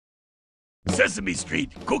Sesame Street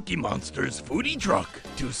Cookie Monster's foodie truck.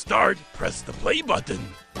 To start, press the play button.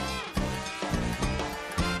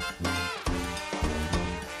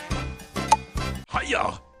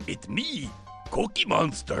 Hiya, it's me, Cookie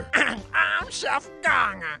Monster. And I'm Chef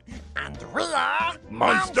Gang, and we are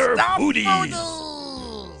Monster Foodies.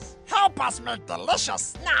 Foodies. Help us make delicious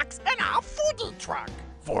snacks in our foodie truck.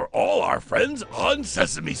 For all our friends on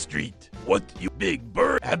Sesame Street. What you Big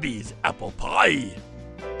Bird Abby's apple pie.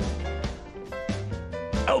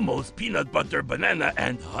 Elmo's peanut butter banana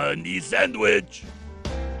and honey sandwich.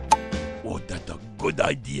 Oh, that's a good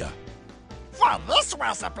idea. For this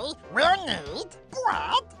recipe, we'll need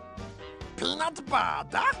bread, peanut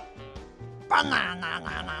butter, banana,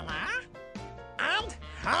 and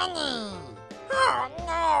honey. Oh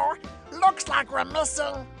no, looks like we're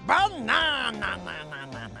missing banana.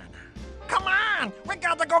 Come on, we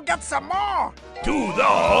gotta go get some more. To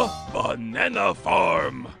the banana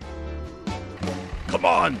farm. Come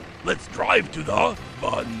on, let's drive to the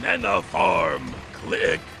banana farm.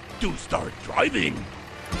 Click to start driving.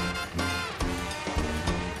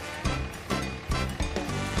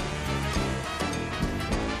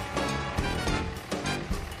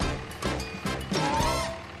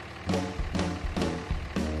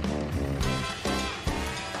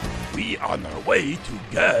 We on our way to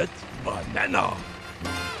get banana.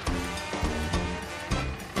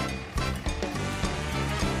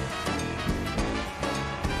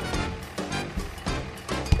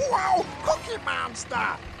 Whoa, Cookie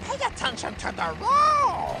Monster, pay attention to the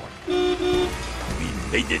road. We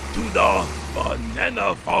made it to the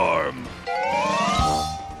banana farm.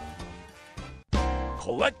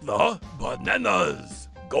 Collect the bananas.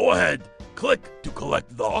 Go ahead, click to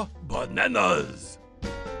collect the bananas.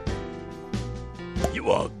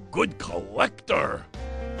 You a good collector.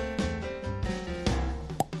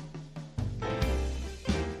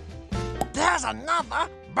 There's another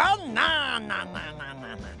banana.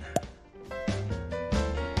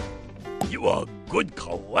 You a good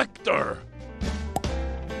collector.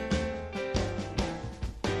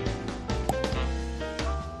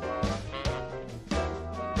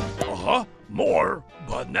 More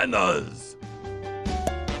bananas.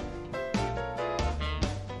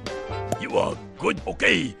 You a good.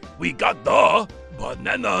 Okay, we got the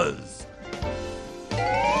bananas.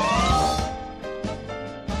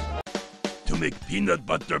 To make peanut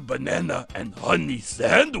butter banana and honey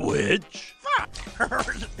sandwich.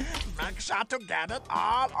 Make sure to get it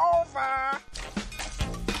all over.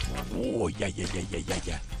 Oh, yeah.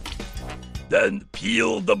 Then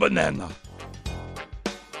peel the banana.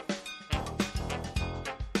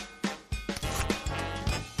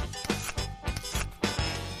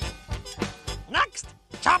 Next,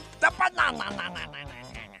 chop the banana.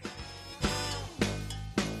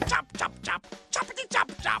 Chop, choppity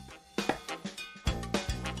chop.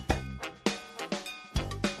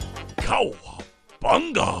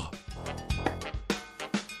 Cowabunga!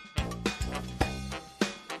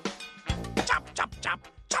 Chop,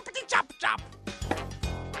 choppity chop.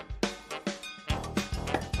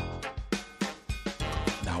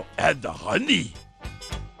 Now add the honey.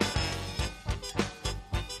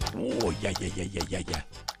 Oh, yeah.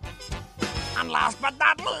 And last but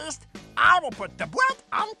not least, I will put the bread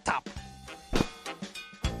on top.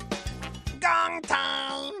 Gong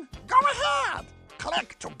time! Go ahead!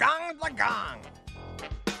 Click to gong the gong.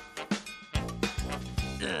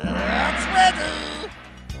 It's ready!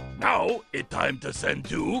 Now it's time to send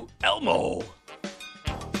to Elmo.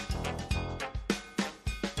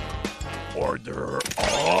 Order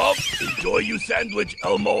up. Enjoy your sandwich,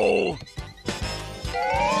 Elmo.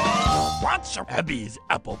 What's your Abby's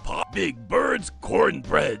apple pie. Big Bird's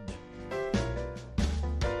cornbread.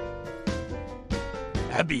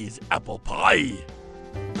 Abby's apple pie.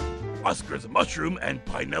 Oscar's mushroom and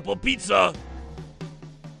pineapple pizza.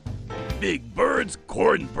 Big Bird's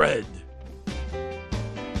cornbread.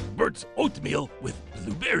 Bert's oatmeal with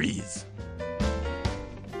blueberries.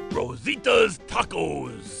 Rosita's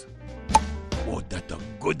tacos. Oh, that's a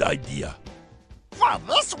good idea. For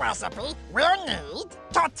this recipe, we'll need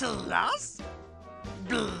tortillas,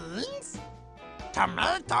 beans,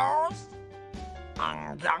 tomatoes,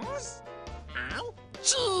 onions, and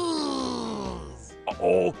cheese.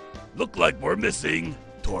 Uh-oh, look like we're missing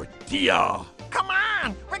tortilla. Come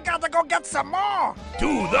on, we gotta go get some more.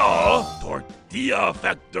 To the tortilla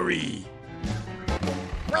factory.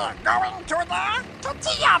 We're going to the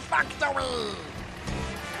tortilla factory.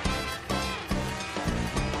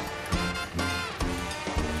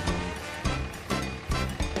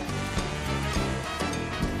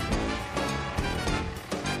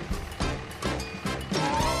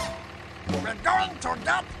 We're going to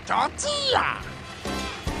get get tortilla.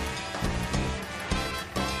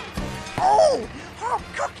 Oh,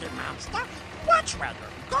 Cookie Monster, watch where you're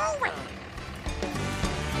going.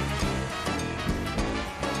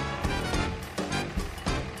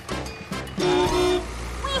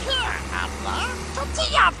 We're here at the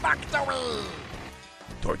Tortilla Factory.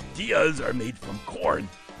 Tortillas are made from corn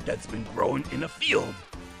that's been grown in a field.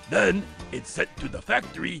 Then it's sent to the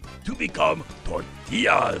factory to become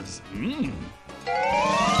tortillas.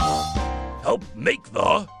 Help make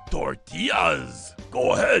the tortillas.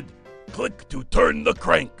 Go ahead, click to turn the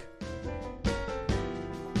crank.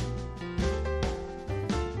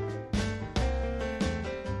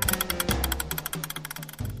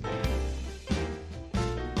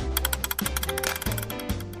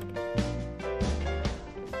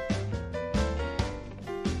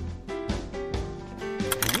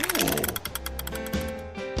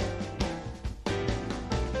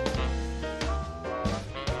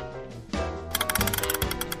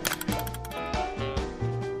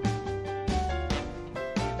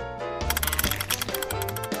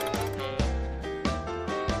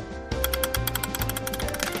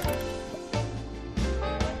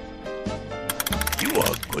 You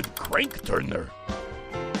a good crank turner.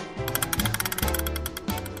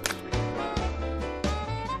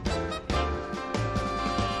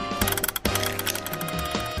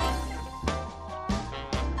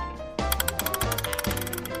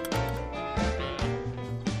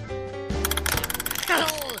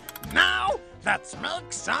 Now, let's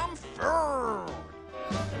make some food.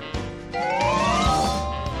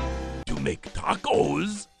 To make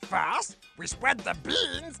tacos. First, we spread the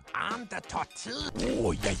beans on the tortilla.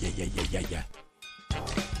 Oh, yeah.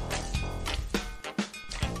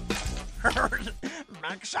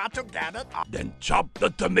 Make sure to get it up. Then chop the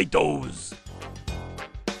tomatoes.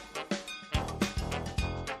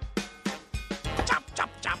 Chop, chop,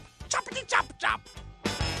 chop. Choppity chop, chop.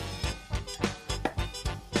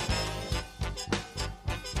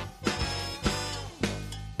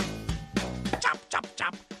 Chop, chop,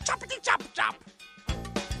 chop. Choppity chop, chop.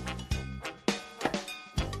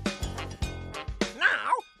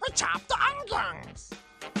 Now, we chop the onions.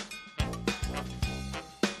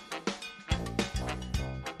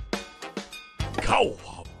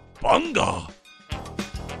 Cowabunga!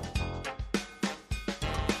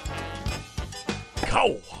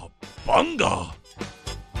 Cowabunga!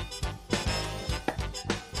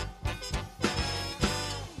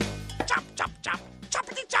 Chop, chop, chop.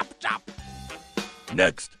 Choppity chop, chop.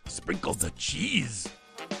 Next, sprinkle the cheese.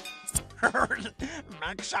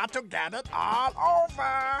 Make sure to get it all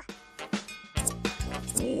over.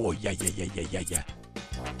 Oh, yeah.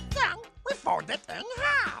 Then we fold it in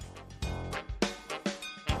half.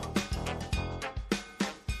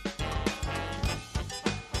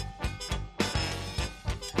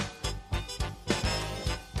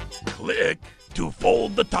 Click to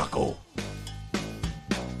fold the taco.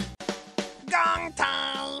 Gong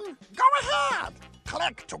time! Go ahead!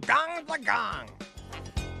 Click to gong the gong.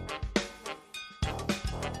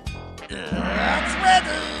 It's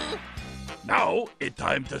ready! Now it's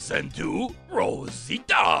time to send to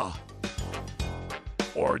Rosita.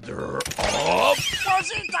 Order of...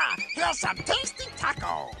 Rosita, here's some tasty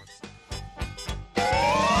tacos.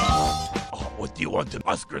 What do you want?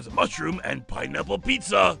 Oscar's mushroom and pineapple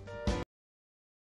pizza.